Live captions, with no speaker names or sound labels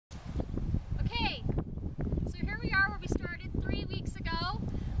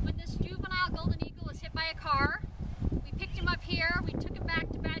car. We picked him up here, we took him back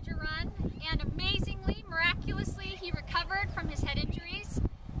to Badger Run, and amazingly, miraculously, he recovered from his head injuries.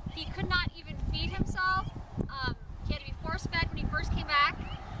 He could not even feed himself. He had to be force-fed when he first came back,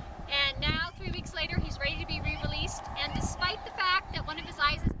 and now 3 weeks later he's ready to be re-released. And despite the fact that one of his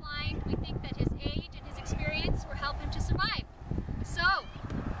eyes is blind, we think that his age and his experience will help him to survive. So,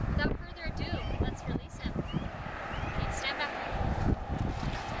 without further ado, let's release him. Okay, stand back.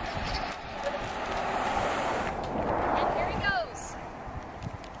 And here he goes.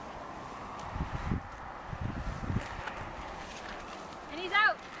 And he's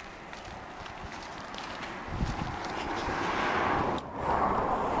out.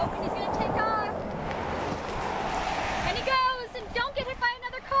 Hoping he's gonna take off. And he goes, and don't get hit by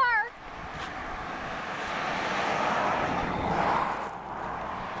another car.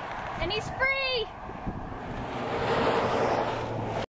 And he's free!